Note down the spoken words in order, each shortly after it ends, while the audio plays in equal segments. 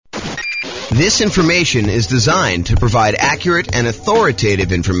This information is designed to provide accurate and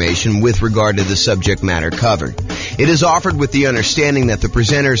authoritative information with regard to the subject matter covered. It is offered with the understanding that the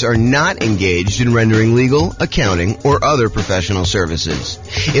presenters are not engaged in rendering legal, accounting, or other professional services.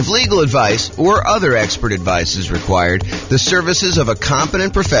 If legal advice or other expert advice is required, the services of a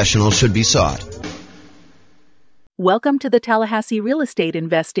competent professional should be sought. Welcome to the Tallahassee Real Estate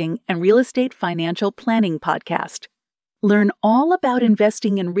Investing and Real Estate Financial Planning Podcast. Learn all about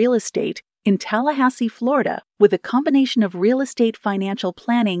investing in real estate in Tallahassee, Florida, with a combination of real estate financial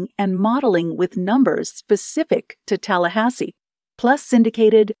planning and modeling with numbers specific to Tallahassee, plus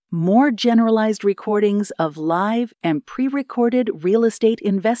syndicated, more generalized recordings of live and pre-recorded real estate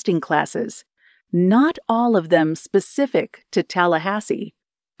investing classes, not all of them specific to Tallahassee.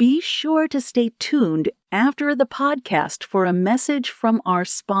 Be sure to stay tuned after the podcast for a message from our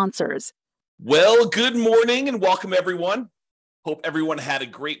sponsors. Well, good morning and welcome, everyone. Hope everyone had a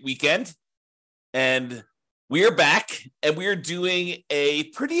great weekend. And we are back and we are doing a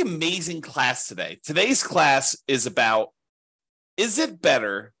pretty amazing class today. Today's class is about, is it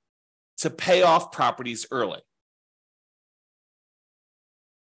better to pay off properties early?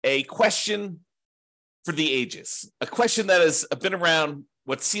 A question for the ages, a question that has been around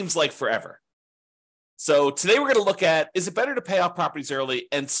what seems like forever. So today we're going to look at, is it better to pay off properties early?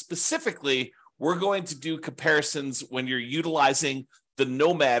 And specifically, we're going to do comparisons when you're utilizing the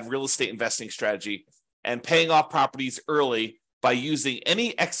Nomad real estate investing strategy and paying off properties early by using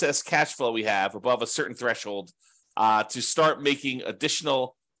any excess cash flow we have above a certain threshold to start making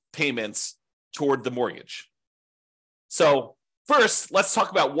additional payments toward the mortgage. So first, let's talk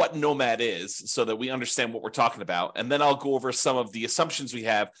about what Nomad is so that we understand what we're talking about. And then I'll go over some of the assumptions we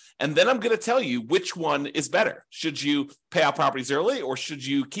have. And then I'm going to tell you which one is better. Should you pay out properties early or should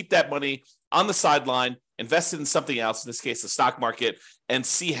you keep that money on the sideline, invest it in something else, in this case, the stock market, and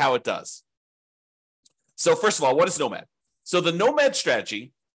see how it does? So first of all, what is Nomad? So the Nomad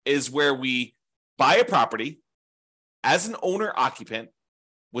strategy is where we buy a property as an owner occupant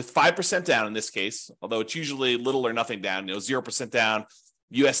with 5% down in this case, although it's usually little or nothing down, 0% down,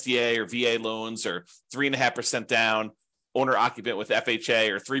 USDA or VA loans, or 3.5% down, owner occupant with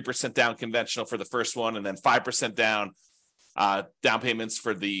FHA, or 3% down conventional for the first one, and then 5% down payments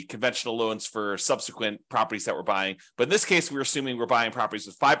for the conventional loans for subsequent properties that we're buying. But in this case, we're assuming we're buying properties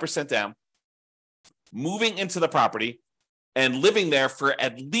with 5% down, moving into the property and living there for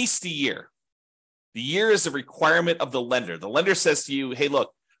at least a year. The year is a requirement of the lender. The lender says to you, hey,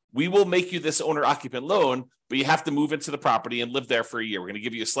 look, we will make you this owner occupant loan, but you have to move into the property and live there for a year. We're going to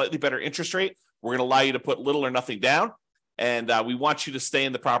give you a slightly better interest rate. We're going to allow you to put little or nothing down. And we want you to stay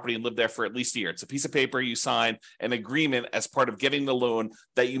in the property and live there for at least a year. It's a piece of paper you sign, an agreement as part of getting the loan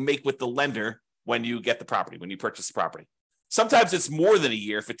that you make with the lender when you get the property, when you purchase the property. Sometimes it's more than a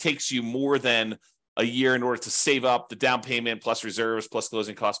year if it takes you more than a year in order to save up the down payment plus reserves plus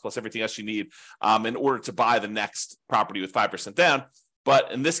closing costs plus everything else you need in order to buy the next property with 5% down.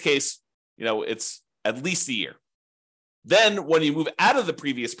 But in this case, it's at least a year. Then when you move out of the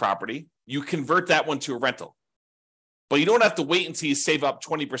previous property, you convert that one to a rental. But you don't have to wait until you save up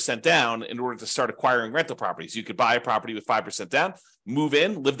 20% down in order to start acquiring rental properties. You could buy a property with 5% down, move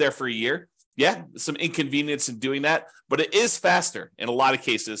in, live there for a year. Yeah, some inconvenience in doing that, but it is faster in a lot of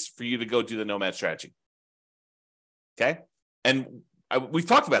cases for you to go do the Nomad strategy. Okay? And we've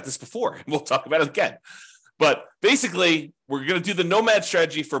talked about this before, and we'll talk about it again. But basically, we're going to do the Nomad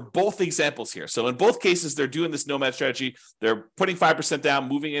strategy for both examples here. So in both cases, they're doing this Nomad strategy. They're putting 5% down,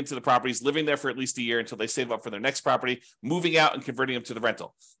 moving into the properties, living there for at least a year until they save up for their next property, moving out and converting them to the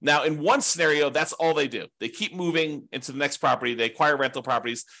rental. Now, in one scenario, that's all they do. They keep moving into the next property. They acquire rental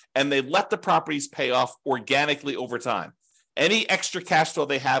properties, and they let the properties pay off organically over time. Any extra cash flow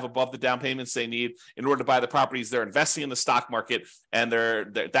they have above the down payments they need in order to buy the properties, they're investing in the stock market, and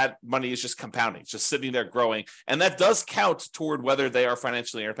that money is just compounding, just sitting there growing. And that does count toward whether they are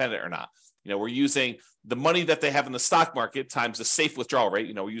financially independent or not. We're using the money that they have in the stock market times the safe withdrawal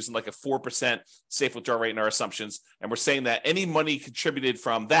rate. We're using like a 4% safe withdrawal rate in our assumptions. And we're saying that any money contributed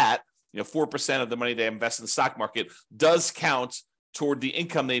from that, 4% of the money they invest in the stock market does count toward the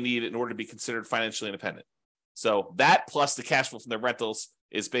income they need in order to be considered financially independent. So that plus the cash flow from their rentals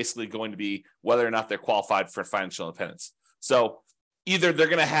is basically going to be whether or not they're qualified for financial independence. So either they're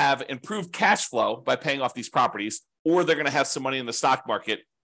going to have improved cash flow by paying off these properties, or they're going to have some money in the stock market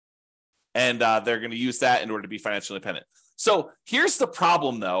and they're going to use that in order to be financially independent. So here's the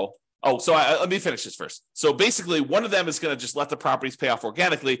problem, though. Let me finish this first. So basically, one of them is going to just let the properties pay off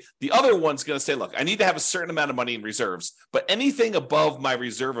organically. The other one's going to say, look, I need to have a certain amount of money in reserves, but anything above my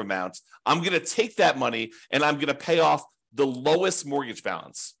reserve amount, I'm going to take that money and I'm going to pay off the lowest mortgage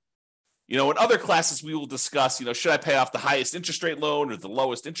balance. In other classes, we will discuss, should I pay off the highest interest rate loan or the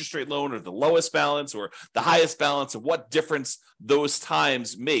lowest interest rate loan or the lowest balance or the highest balance, and what difference those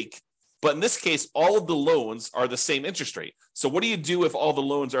times make. But in this case, all of the loans are the same interest rate. So what do you do if all the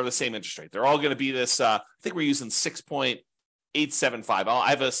loans are the same interest rate? They're all going to be this, I think we're using 6.875. I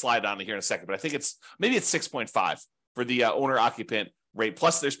have a slide on it here in a second, but I think maybe it's 6.5 for the owner-occupant rate,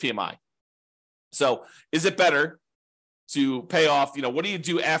 plus there's PMI. So is it better to pay off, what do you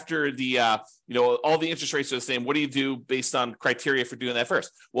do after the, all the interest rates are the same? What do you do based on criteria for doing that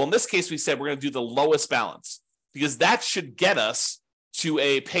first? Well, in this case, we said we're going to do the lowest balance because that should get us to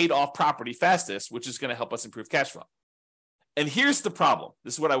a paid off property fastest, which is going to help us improve cash flow. And here's the problem.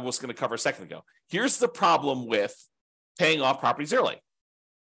 This is what I was going to cover a second ago. Here's the problem with paying off properties early.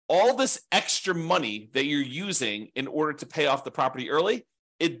 All this extra money that you're using in order to pay off the property early,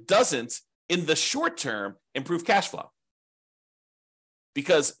 it doesn't, in the short term, improve cash flow,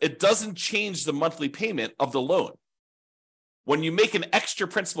 because it doesn't change the monthly payment of the loan. When you make an extra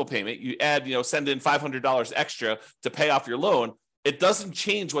principal payment, you add, send in $500 extra to pay off your loan, it doesn't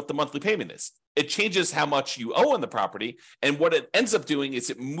change what the monthly payment is. It changes how much you owe on the property. And what it ends up doing is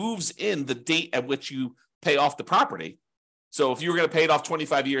it moves in the date at which you pay off the property. So if you were going to pay it off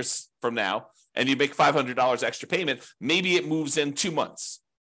 25 years from now and you make $500 extra payment, maybe it moves in 2 months.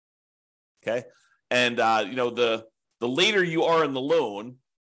 Okay. And, the later you are in the loan,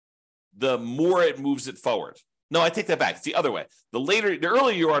 the more it moves it forward. No, I take that back. It's the other way. The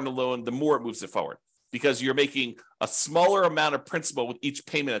earlier you are in the loan, the more it moves it forward, because you're making a smaller amount of principal with each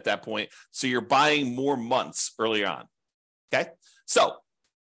payment at that point. So you're buying more months early on. Okay. So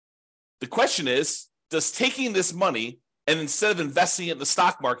the question is, does taking this money and instead of investing it in the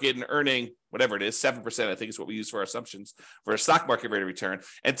stock market and earning whatever it is, 7%, I think is what we use for our assumptions for a stock market rate of return,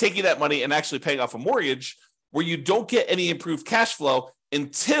 and taking that money and actually paying off a mortgage where you don't get any improved cash flow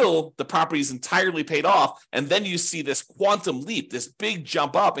until the property is entirely paid off. And then you see this quantum leap, this big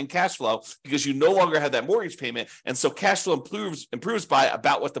jump up in cash flow because you no longer have that mortgage payment. And so cash flow improves by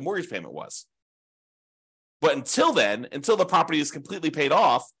about what the mortgage payment was. But until then, until the property is completely paid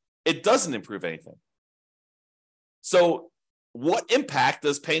off, it doesn't improve anything. So what impact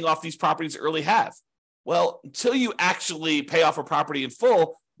does paying off these properties early have? Well, until you actually pay off a property in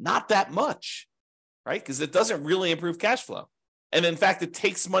full, not that much. Right? Because it doesn't really improve cash flow. And in fact, it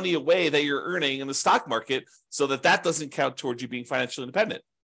takes money away that you're earning in the stock market so that doesn't count towards you being financially independent.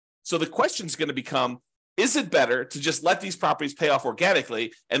 So the question is going to become, is it better to just let these properties pay off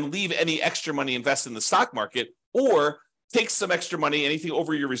organically and leave any extra money invested in the stock market, or take some extra money, anything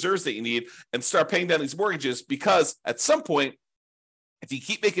over your reserves that you need, and start paying down these mortgages? Because at some point, if you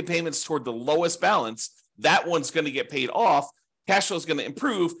keep making payments toward the lowest balance, that one's going to get paid off. Cash flow is going to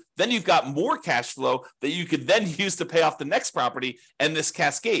improve. Then you've got more cash flow that you could then use to pay off the next property, and this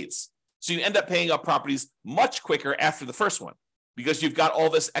cascades. So you end up paying off properties much quicker after the first one because you've got all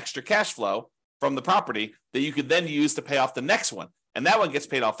this extra cash flow from the property that you could then use to pay off the next one. And that one gets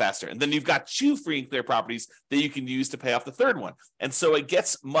paid off faster. And then you've got 2 free and clear properties that you can use to pay off the third one. And so it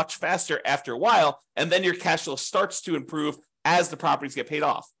gets much faster after a while. And then your cash flow starts to improve as the properties get paid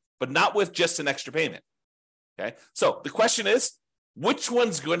off, but not with just an extra payment. Okay. So the question is, which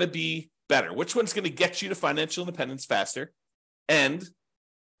one's going to be better? Which one's going to get you to financial independence faster? And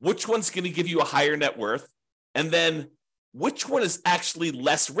which one's going to give you a higher net worth? And then which one is actually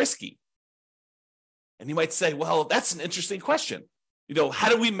less risky? And you might say, well, that's an interesting question. How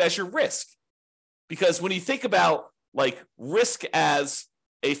do we measure risk? Because when you think about risk as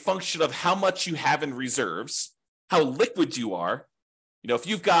a function of how much you have in reserves, how liquid you are, if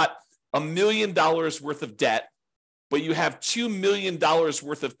you've got $1 million worth of debt, but you have $2 million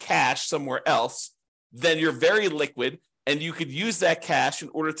worth of cash somewhere else, then you're very liquid and you could use that cash in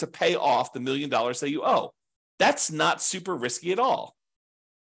order to pay off the $1 million that you owe. That's not super risky at all.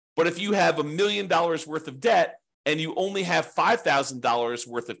 But if you have $1 million worth of debt and you only have $5,000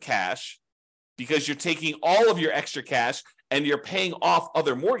 worth of cash because you're taking all of your extra cash and you're paying off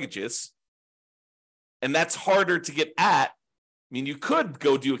other mortgages, and that's harder to get at. You could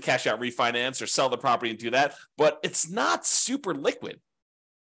go do a cash out refinance or sell the property and do that, but it's not super liquid.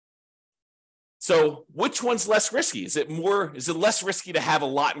 So which one's less risky? Is it less risky to have a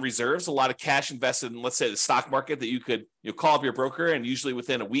lot in reserves, a lot of cash invested in, let's say, the stock market that you could call up your broker and usually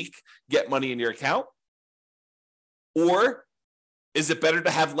within a week get money in your account? Or is it better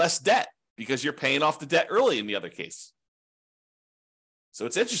to have less debt because you're paying off the debt early in the other case? So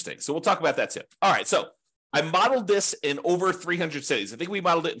it's interesting. So we'll talk about that too. All right. So I modeled this in over 300 cities. I think we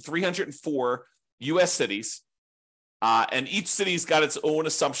modeled it in 304 U.S. cities. And each city's got its own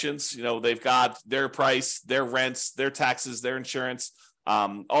assumptions. They've got their price, their rents, their taxes, their insurance,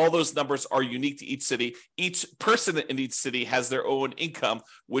 All those numbers are unique to each city. Each person in each city has their own income,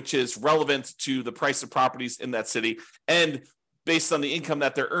 which is relevant to the price of properties in that city. And based on the income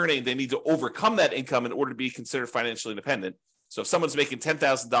that they're earning, they need to overcome that income in order to be considered financially independent. So if someone's making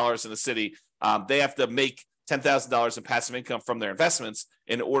 $10,000 in a city, they have to make $10,000 in passive income from their investments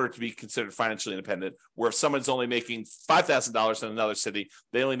in order to be considered financially independent. Where if someone's only making $5,000 in another city,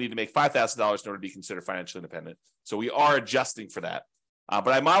 they only need to make $5,000 in order to be considered financially independent. So we are adjusting for that. But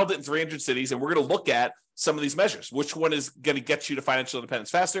I modeled it in 300 cities, and we're going to look at some of these measures. Which one is going to get you to financial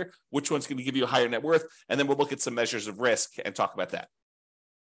independence faster? Which one's going to give you a higher net worth? And then we'll look at some measures of risk and talk about that.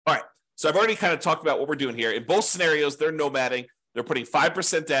 All right. So I've already kind of talked about what we're doing here. In both scenarios, they're nomading. They're putting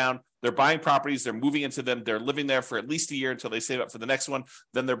 5% down. They're buying properties. They're moving into them. They're living there for at least a year until they save up for the next one.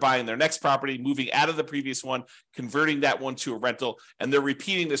 Then they're buying their next property, moving out of the previous one, converting that one to a rental, and they're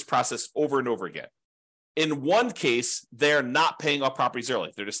repeating this process over and over again. In one case, they're not paying off properties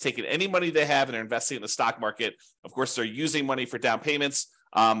early. They're just taking any money they have and they're investing in the stock market. Of course, they're using money for down payments.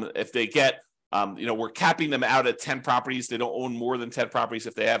 If they get, we're capping them out at 10 properties. They don't own more than 10 properties.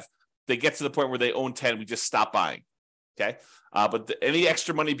 If they get to the point where they own 10, we just stop buying. Okay. But any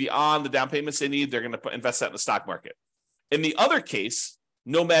extra money beyond the down payments they need, they're going to invest that in the stock market. In the other case,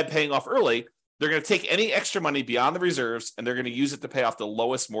 Nomad paying off early, they're going to take any extra money beyond the reserves and they're going to use it to pay off the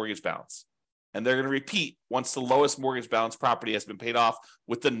lowest mortgage balance. And they're going to repeat once the lowest mortgage balance property has been paid off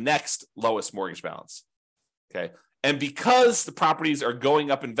with the next lowest mortgage balance. Okay. And because the properties are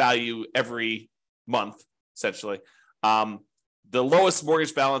going up in value every month, essentially, the lowest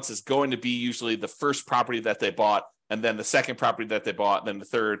mortgage balance is going to be usually the first property that they bought, and then the second property that they bought, and then the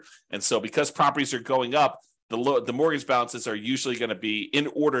third. And so because properties are going up, the mortgage balances are usually going to be in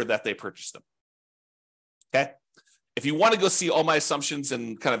order that they purchased them. Okay. If you want to go see all my assumptions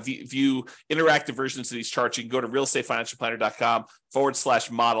and kind of view interactive versions of these charts, you can go to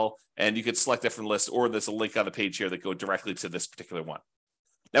realestatefinancialplanner.com/model, and you can select that from the list, or there's a link on the page here that go directly to this particular one.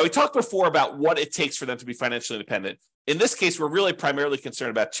 Now, we talked before about what it takes for them to be financially independent. In this case, we're really primarily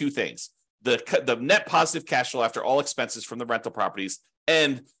concerned about two things: the net positive cash flow after all expenses from the rental properties,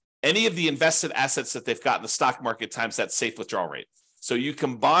 and any of the invested assets that they've got in the stock market times that safe withdrawal rate. So you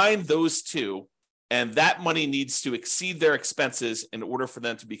combine those two, and that money needs to exceed their expenses in order for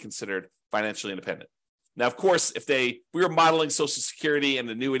them to be considered financially independent. Now, of course, if we were modeling Social Security and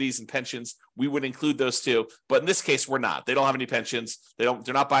annuities and pensions, we would include those too. But in this case, we're not. They don't have any pensions. They're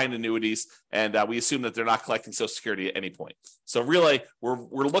not buying annuities, and we assume that they're not collecting Social Security at any point. So really,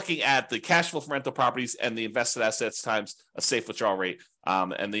 we're looking at the cash flow from rental properties and the invested assets times a safe withdrawal rate.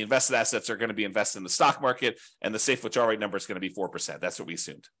 And the invested assets are going to be invested in the stock market, and the safe withdrawal rate number is going to be 4%. That's what we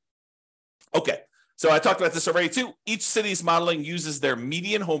assumed. Okay. So I talked about this already too. Each city's modeling uses their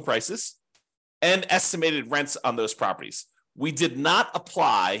median home prices and estimated rents on those properties. We did not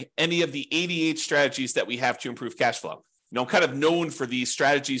apply any of the 88 strategies that we have to improve cash flow. I'm kind of known for these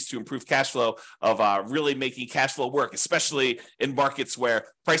strategies to improve cash flow of really making cash flow work, especially in markets where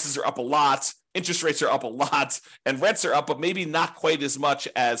prices are up a lot, interest rates are up a lot, and rents are up, but maybe not quite as much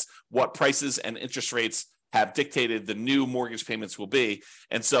as what prices and interest rates have dictated the new mortgage payments will be.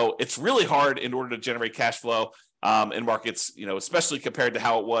 And so it's really hard in order to generate cash flow in markets, especially compared to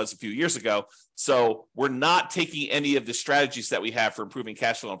how it was a few years ago. So we're not taking any of the strategies that we have for improving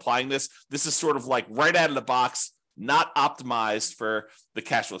cash flow and applying this. This is sort of like right out of the box, not optimized for the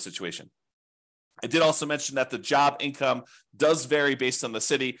cash flow situation. I did also mention that the job income does vary based on the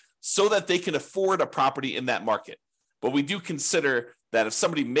city so that they can afford a property in that market. But we do consider that if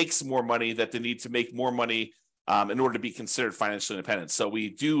somebody makes more money, that they need to make more money in order to be considered financially independent. So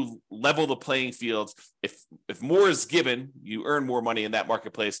we do level the playing field. If more is given, you earn more money in that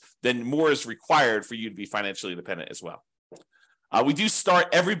marketplace, then more is required for you to be financially independent as well. We do start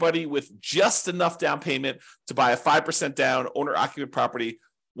everybody with just enough down payment to buy a 5% down owner-occupant property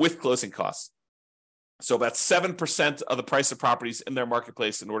with closing costs. So about 7% of the price of properties in their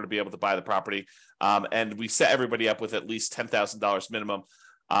marketplace in order to be able to buy the property. And we set everybody up with at least $10,000 minimum.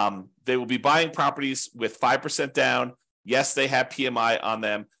 They will be buying properties with 5% down. Yes, they have PMI on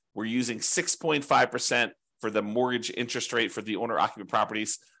them. We're using 6.5% for the mortgage interest rate for the owner-occupant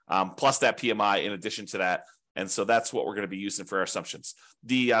properties, plus that PMI in addition to that. And so that's what we're going to be using for our assumptions.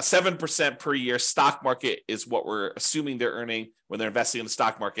 The 7% per year stock market is what we're assuming they're earning when they're investing in the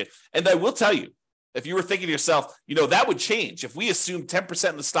stock market. And I will tell you, if you were thinking to yourself, that would change. If we assumed 10%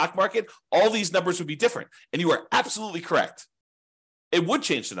 in the stock market, all these numbers would be different. And you are absolutely correct. It would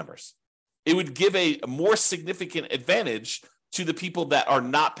change the numbers. It would give a more significant advantage to the people that are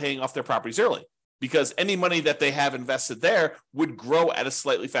not paying off their properties early, because any money that they have invested there would grow at a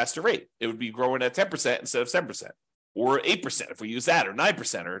slightly faster rate. It would be growing at 10% instead of 7%. or 8% if we use that, or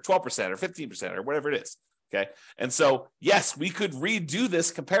 9% or 12% or 15% or whatever it is. Okay. And so, yes, we could redo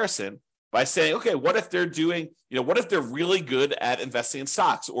this comparison by saying, okay, what if they're doing, what if they're really good at investing in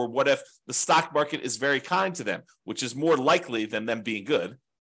stocks? Or what if the stock market is very kind to them, which is more likely than them being good,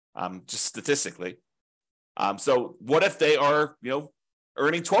 just statistically. So what if they are,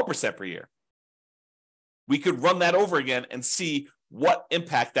 earning 12% per year? We could run that over again and see what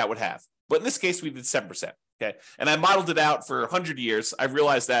impact that would have. But in this case, we did 7%. Okay. And I modeled it out for 100 years. I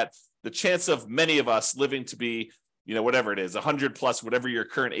realized that the chance of many of us living to be, whatever it is, 100 plus, whatever your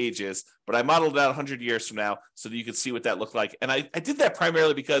current age is, but I modeled it out 100 years from now so that you could see what that looked like. And I did that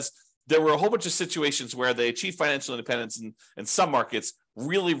primarily because there were a whole bunch of situations where they achieved financial independence in some markets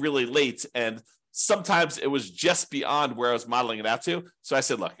really, really late. And sometimes it was just beyond where I was modeling it out to. So I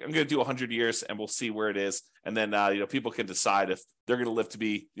said, look, I'm going to do 100 years and we'll see where it is. And then, people can decide if they're going to live to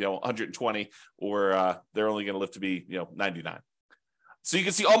be, 120 or they're only going to live to be, 99. So you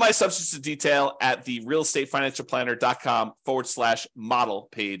can see all my assumptions in detail at the realestatefinancialplanner.com/model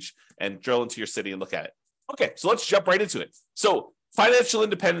page and drill into your city and look at it. Okay, so let's jump right into it. So financial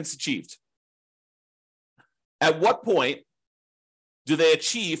independence achieved. At what point do they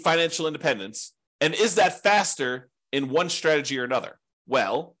achieve financial independence? And is that faster in one strategy or another?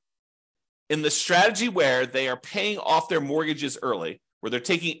 Well, in the strategy where they are paying off their mortgages early, where they're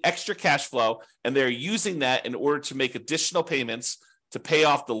taking extra cash flow and they're using that in order to make additional payments to pay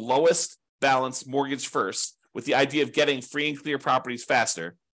off the lowest balance mortgage first, with the idea of getting free and clear properties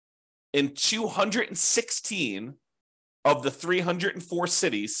faster. In 216 of the 304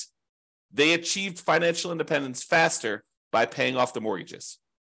 cities, they achieved financial independence faster by paying off the mortgages.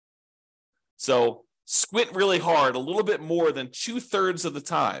 So squint really hard, a little bit more than 2/3 of the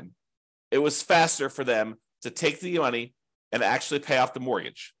time, it was faster for them to take the money and actually pay off the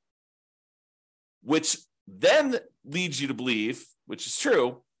mortgage, which then leads you to believe, which is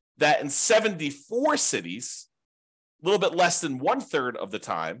true, that in 74 cities, a little bit less than 1/3 of the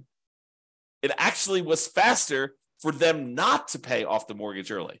time, it actually was faster for them not to pay off the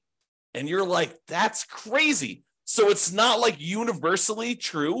mortgage early. And you're like, that's crazy. So it's not like universally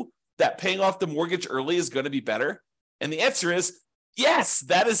true that paying off the mortgage early is going to be better. And the answer is yes,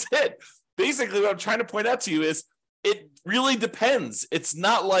 that is it. Basically, what I'm trying to point out to you is it really depends. It's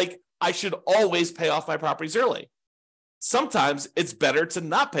not like I should always pay off my properties early. Sometimes it's better to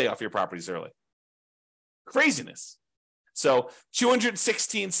not pay off your properties early. Craziness. So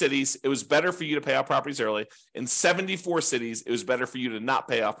 216 cities, it was better for you to pay off properties early. In 74 cities, it was better for you to not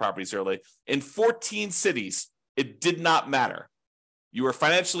pay off properties early. In 14 cities, it did not matter. You were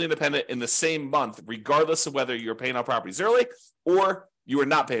financially independent in the same month, regardless of whether you were paying off properties early or you were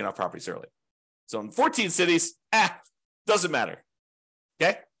not paying off properties early. So in 14 cities, doesn't matter.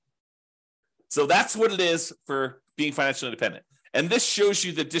 Okay? So that's what it is for being financially independent. And this shows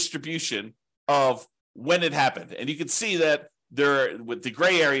you the distribution of when it happened. And you can see that there, with the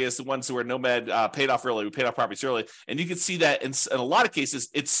gray areas, the ones who are Nomad paid off early, we paid off properties early. And you can see that in a lot of cases,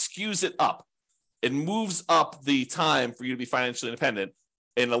 it skews it up. It moves up the time for you to be financially independent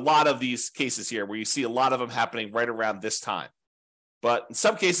in a lot of these cases here, where you see a lot of them happening right around this time. But in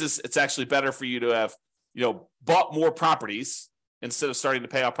some cases, it's actually better for you to have, bought more properties instead of starting to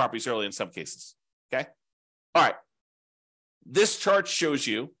pay off properties early in some cases. Okay. All right. This chart shows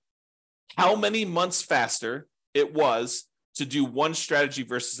you how many months faster it was to do one strategy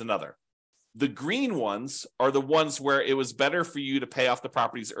versus another. The green ones are the ones where it was better for you to pay off the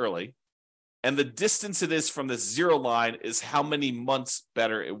properties early. And the distance it is from the zero line is how many months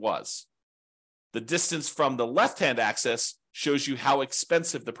better it was. The distance from the left-hand axis shows you how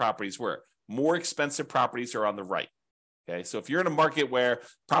expensive the properties were. More expensive properties are on the right. Okay, so if you're in a market where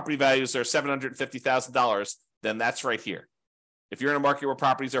property values are $750,000, then that's right here. If you're in a market where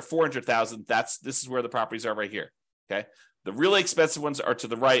properties are $400,000, this is where the properties are right here. Okay, the really expensive ones are to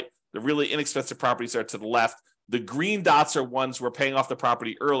the right. The really inexpensive properties are to the left. The green dots are ones where paying off the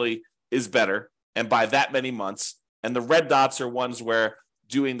property early is better, and by that many months. And the red dots are ones where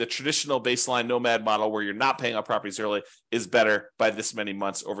doing the traditional baseline Nomad model, where you're not paying off properties early, is better by this many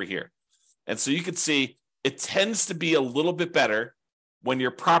months over here. And so you can see it tends to be a little bit better when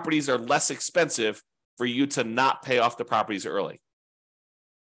your properties are less expensive for you to not pay off the properties early.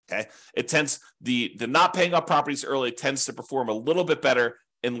 Okay, it tends the not paying off properties early tends to perform a little bit better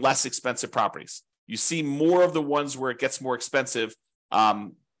in less expensive properties. You see more of the ones where it gets more expensive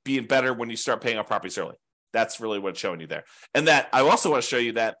being better when you start paying off properties early. That's really what it's showing you there. And that I also want to show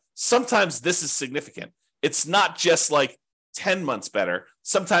you that sometimes this is significant. It's not just like 10 months better.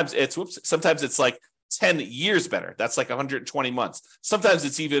 Sometimes it's like 10 years better. That's like 120 months. Sometimes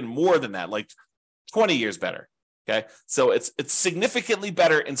it's even more than that, like 20 years better. Okay, so it's significantly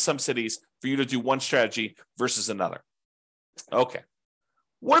better in some cities for you to do one strategy versus another. Okay.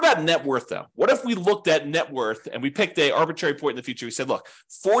 What about net worth, though? What if we looked at net worth and we picked an arbitrary point in the future? We said, look,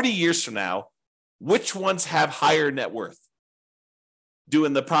 40 years from now, which ones have higher net worth?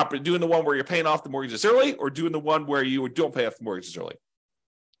 Doing the one where you're paying off the mortgages early, or doing the one where you don't pay off the mortgages early?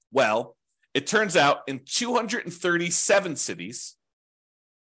 Well, it turns out in 237 cities,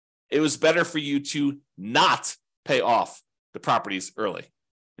 it was better for you to not pay off the properties early.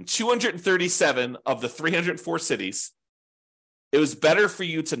 In 237 of the 304 cities, it was better for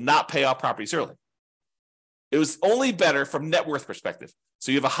you to not pay off properties early. It was only better from net worth perspective.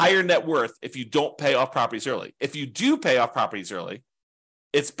 So you have a higher net worth if you don't pay off properties early. If you do pay off properties early,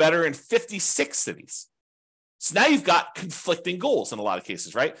 it's better in 56 cities. So now you've got conflicting goals in a lot of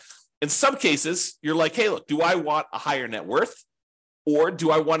cases, right? In some cases, you're like, hey, look, do I want a higher net worth, or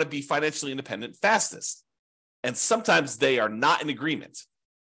do I want to be financially independent fastest? And sometimes they are not in agreement.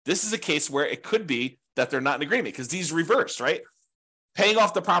 This is a case where it could be that they're not in agreement because these reverse, right? Paying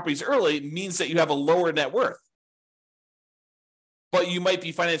off the properties early means that you have a lower net worth, but you might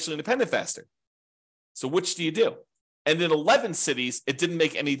be financially independent faster. So which do you do? And in 11 cities, it didn't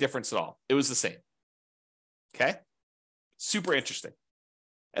make any difference at all. It was the same. Okay? Super interesting.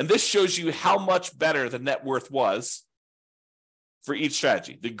 And this shows you how much better the net worth was for each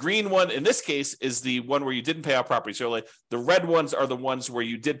strategy. The green one in this case is the one where you didn't pay off properties early. The red ones are the ones where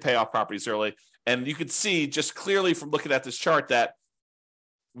you did pay off properties early. And you can see just clearly from looking at this chart that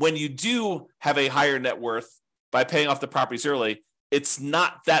when you do have a higher net worth by paying off the properties early, it's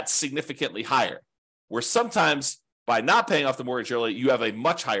not that significantly higher. Where sometimes by not paying off the mortgage early, you have a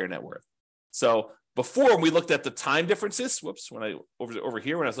much higher net worth. So before, when we looked at the time differences, when I was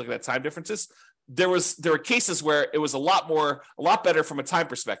looking at time differences, there were cases where it was a lot better from a time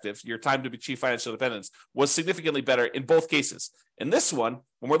perspective. Your time to achieve financial independence was significantly better in both cases. In this one,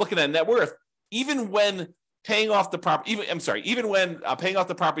 when we're looking at net worth, even when paying off the properties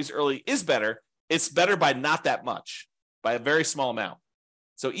early is better, it's better by not that much, by a very small amount.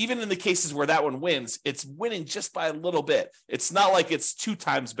 So even in the cases where that one wins, it's winning just by a little bit. It's not like it's 2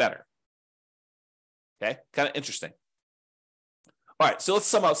 times better. Okay, kind of interesting. All right, so let's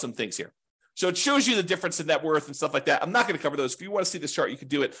sum up some things here. So it shows you the difference in net worth and stuff like that. I'm not going to cover those. If you want to see this chart, you can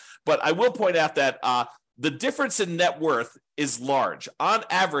do it. But I will point out that the difference in net worth is large. On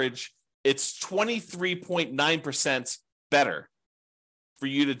average, it's 23.9% better for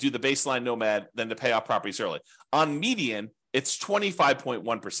you to do the baseline Nomad than to pay off properties early. On median, it's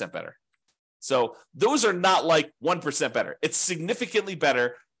 25.1% better. So those are not like 1% better. It's significantly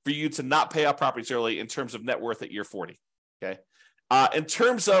better for you to not pay off properties early in terms of net worth at year 40. Okay. In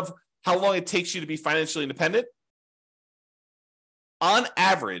terms of how long it takes you to be financially independent, on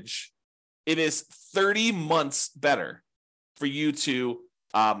average, it is 30 months better for you to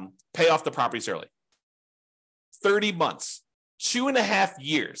pay off the properties early. 30 months, 2.5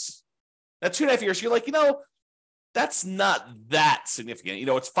 years. Now, 2.5 years, you're like, that's not that significant.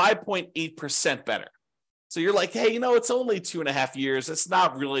 It's 5.8% better. So you're like, hey, it's only 2.5 years. It's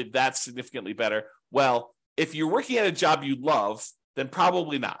not really that significantly better. Well, if you're working at a job you love, then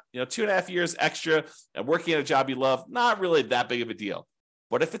probably not. 2.5 years extra and working at a job you love, not really that big of a deal.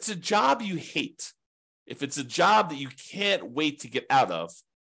 But if it's a job you hate, if it's a job that you can't wait to get out of,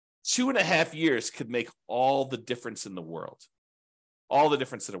 2.5 years could make all the difference in the world. All the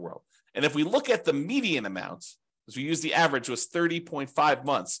difference in the world. And if we look at the median amount, because we use the average was 30.5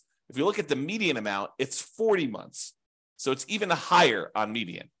 months. If you look at the median amount, it's 40 months. So it's even higher on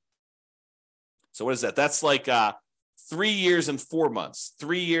median. So what is that? That's like 3 years and 4 months,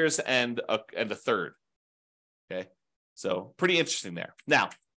 3 years and a third. Okay. So pretty interesting there. Now,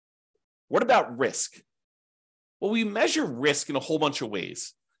 what about risk? Well, we measure risk in a whole bunch of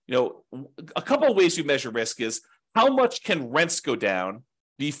ways. A couple of ways we measure risk is how much can rents go down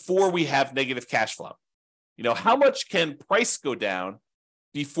before we have negative cash flow? How much can price go down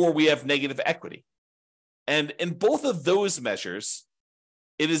before we have negative equity? And in both of those measures,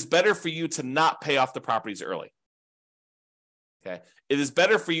 it is better for you to not pay off the properties early. Okay. It is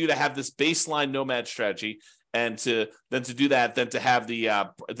better for you to have this baseline Nomad strategy and to do that than to have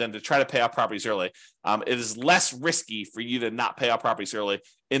than to try to pay off properties early. It is less risky for you to not pay off properties early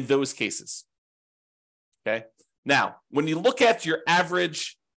in those cases. Okay. Now, when you look at your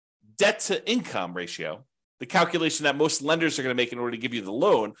average debt to income ratio, the calculation that most lenders are going to make in order to give you the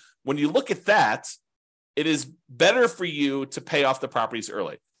loan, when you look at that, it is better for you to pay off the properties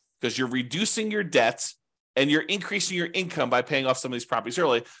early because you're reducing your debt and you're increasing your income by paying off some of these properties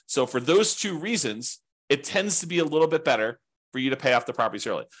early. So for those two reasons, it tends to be a little bit better for you to pay off the properties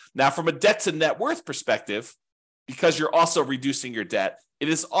early. Now, from a debt to net worth perspective, because you're also reducing your debt, it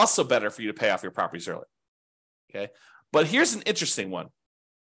is also better for you to pay off your properties early. Okay. But here's an interesting one.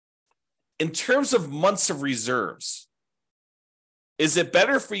 In terms of months of reserves, is it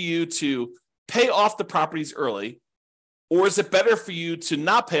better for you to pay off the properties early, or is it better for you to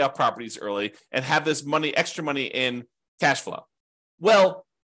not pay off properties early and have this money, extra money in cash flow? Well,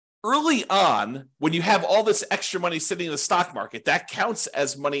 early on, when you have all this extra money sitting in the stock market, that counts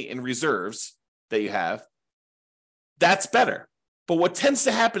as money in reserves that you have. That's better. But what tends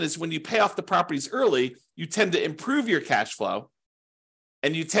to happen is when you pay off the properties early, you tend to improve your cash flow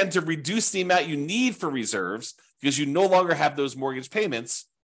and you tend to reduce the amount you need for reserves because you no longer have those mortgage payments.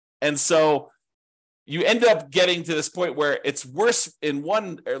 And so you end up getting to this point where it's worse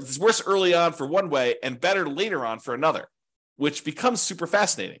it's worse early on for one way and better later on for another, which becomes super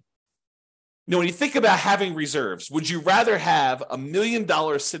fascinating. You know, when you think about having reserves, would you rather have $1 million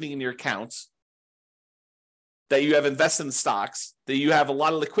sitting in your accounts that you have invested in stocks, that you have a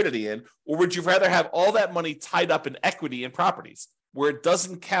lot of liquidity in, or would you rather have all that money tied up in equity and properties where it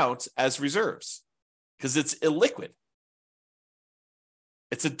doesn't count as reserves because it's illiquid?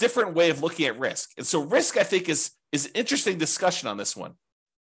 It's a different way of looking at risk. And so risk, I think, is an interesting discussion on this one.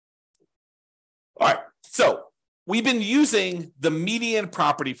 All right, so we've been using the median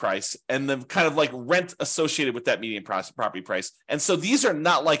property price and the kind of like rent associated with that median property price. And so these are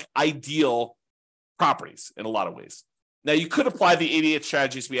not like ideal properties in a lot of ways. Now, you could apply the 88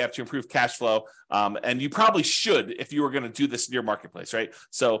 strategies we have to improve cash flow, and you probably should if you were going to do this in your marketplace, right?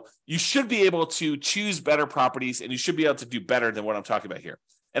 So you should be able to choose better properties, and you should be able to do better than what I'm talking about here.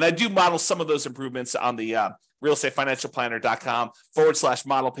 And I do model some of those improvements on the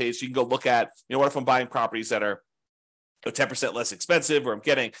realestatefinancialplanner.com/model page. You can go look at, what if I'm buying properties that are 10% less expensive, or I'm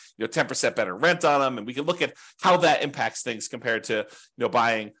getting 10% better rent on them, and we can look at how that impacts things compared to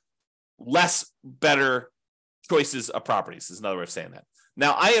buying less better choices of properties is another way of saying that.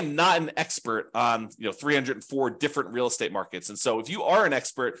 Now, I am not an expert on 304 different real estate markets. And so if you are an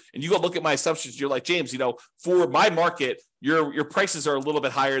expert and you go look at my assumptions, you're like, James, for my market, your prices are a little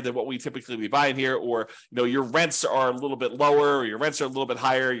bit higher than what we typically be buying here, or your rents are a little bit lower, or your rents are a little bit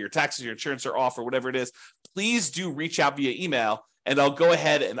higher, your taxes, your insurance are off, or whatever it is. Please do reach out via email, and I'll go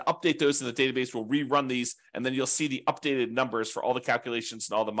ahead and update those in the database. We'll rerun these, and then you'll see the updated numbers for all the calculations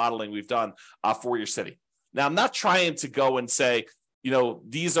and all the modeling we've done for your city. Now, I'm not trying to go and say,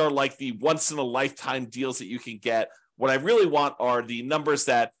 these are like the once in a lifetime deals that you can get. What I really want are the numbers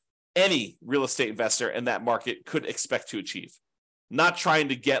that any real estate investor in that market could expect to achieve. Not trying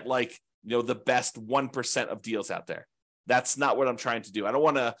to get the best 1% of deals out there. That's not what I'm trying to do. I don't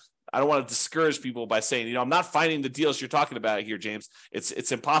want to discourage people by saying, I'm not finding the deals you're talking about here, James.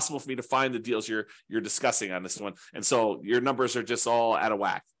 It's impossible for me to find the deals you're discussing on this one. And so your numbers are just all out of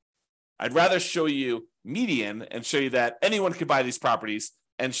whack. I'd rather show you median and show you that anyone can buy these properties,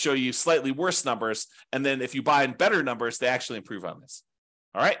 and show you slightly worse numbers. And then if you buy in better numbers, they actually improve on this.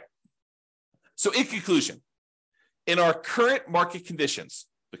 All right. So in conclusion, in our current market conditions,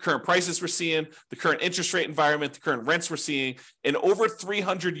 the current prices we're seeing, the current interest rate environment, the current rents we're seeing in over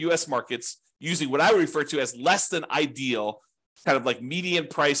 300 US markets, using what I would refer to as less than ideal, kind of like median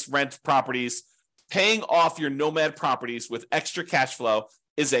price rent properties, paying off your Nomad properties with extra cash flow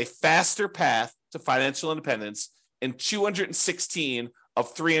is a faster path to financial independence in 216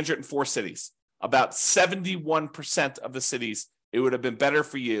 of 304 cities. About 71% of the cities, it would have been better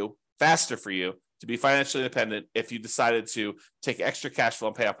for you, faster for you, to be financially independent if you decided to take extra cash flow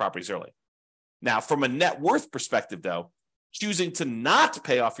and pay off properties early. Now, from a net worth perspective, though, choosing to not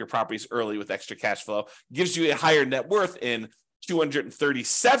pay off your properties early with extra cash flow gives you a higher net worth in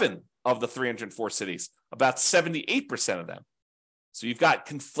 237 of the 304 cities, about 78% of them. So you've got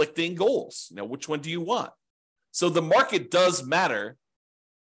conflicting goals. Which one do you want? So the market does matter,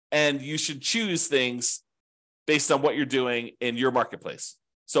 and you should choose things based on what you're doing in your marketplace.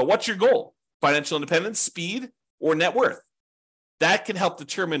 So what's your goal? Financial independence, speed, or net worth? That can help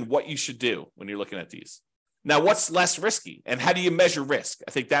determine what you should do when you're looking at these. Now, what's less risky, and how do you measure risk?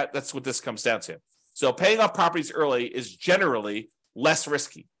 I think that's what this comes down to. So paying off properties early is generally less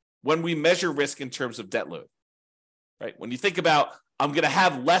risky when we measure risk in terms of debt load. Right? When you think about, I'm going to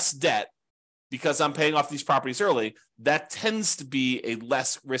have less debt because I'm paying off these properties early, that tends to be a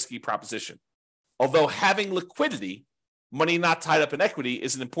less risky proposition. Although having liquidity, money not tied up in equity,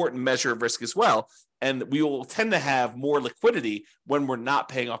 is an important measure of risk as well. And we will tend to have more liquidity when we're not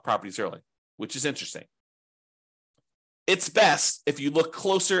paying off properties early, which is interesting. It's best if you look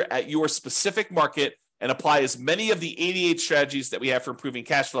closer at your specific market and apply as many of the 88 strategies that we have for improving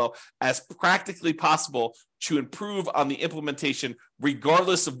cash flow as practically possible to improve on the implementation,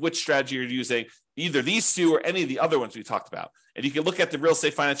 regardless of which strategy you're using, either these two or any of the other ones we talked about. And you can look at the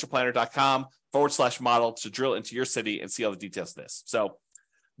realestatefinancialplanner.com/model to drill into your city and see all the details of this. So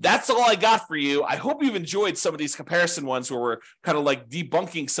that's all I got for you. I hope you've enjoyed some of these comparison ones where we're kind of like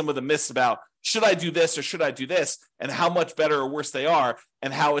debunking some of the myths about should I do this or should I do this, and how much better or worse they are,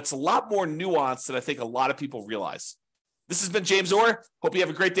 and how it's a lot more nuanced than I think a lot of people realize. This has been James Orr. Hope you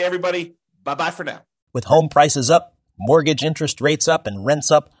have a great day, everybody. Bye-bye for now. With home prices up, mortgage interest rates up, and rents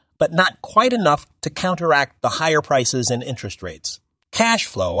up, but not quite enough to counteract the higher prices and interest rates. Cash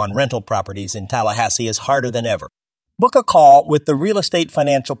flow on rental properties in Tallahassee is harder than ever. Book a call with the Real Estate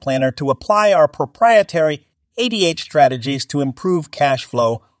Financial Planner to apply our proprietary 88 strategies to improve cash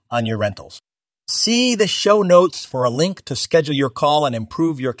flow on your rentals. See the show notes for a link to schedule your call and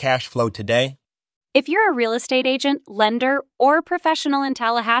improve your cash flow today. If you're a real estate agent, lender, or professional in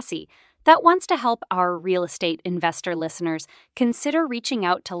Tallahassee that wants to help our real estate investor listeners, consider reaching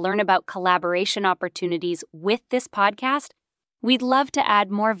out to learn about collaboration opportunities with this podcast. We'd love to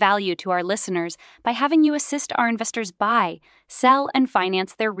add more value to our listeners by having you assist our investors buy, sell, and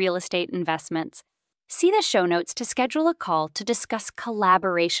finance their real estate investments. See the show notes to schedule a call to discuss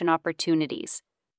collaboration opportunities.